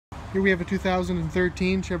Here we have a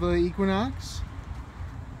 2013 Chevrolet Equinox.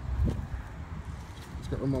 It's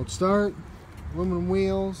got remote start, aluminum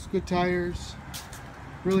wheels, good tires,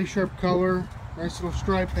 really sharp color, nice little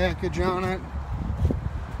stripe package on it.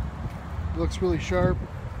 Looks really sharp.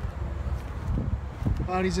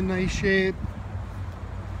 Body's in nice shape.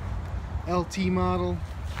 LT model.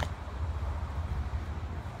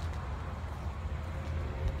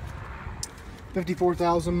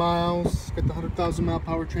 $54,000 miles. Got the 100,000 mile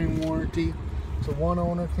powertrain warranty. It's a one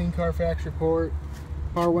owner, clean Carfax report.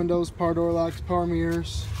 Power windows, power door locks, power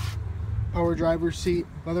mirrors, power driver's seat,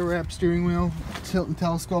 leather wrapped steering wheel, tilt and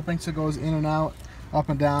telescoping so it goes in and out, up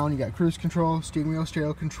and down. You got cruise control, steering wheel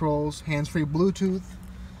stereo controls, hands-free Bluetooth,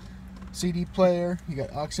 CD player. You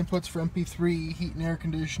got aux inputs for MP3, heat and air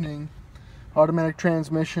conditioning, automatic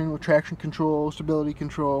transmission with traction control, stability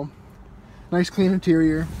control. Nice clean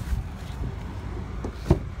interior.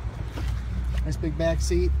 Nice big back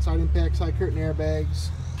seat, side impact, side curtain airbags,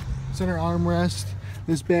 center armrest.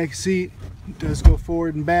 This back seat does go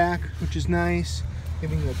forward and back, which is nice,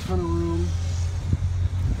 giving you a ton of room.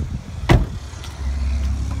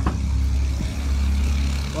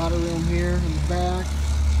 A lot of room here in the back.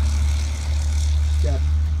 Got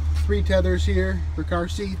 3 tethers here for car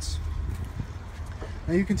seats.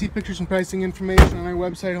 Now you can see pictures and pricing information on our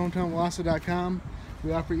website, hometownwausau.com.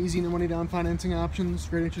 We offer easy no money down financing options,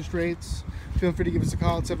 great interest rates. Feel free to give us a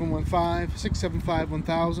call at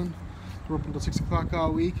 715-675-1000. We're open until 6 o'clock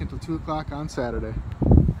all week until 2 o'clock on Saturday.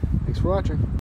 Thanks for watching.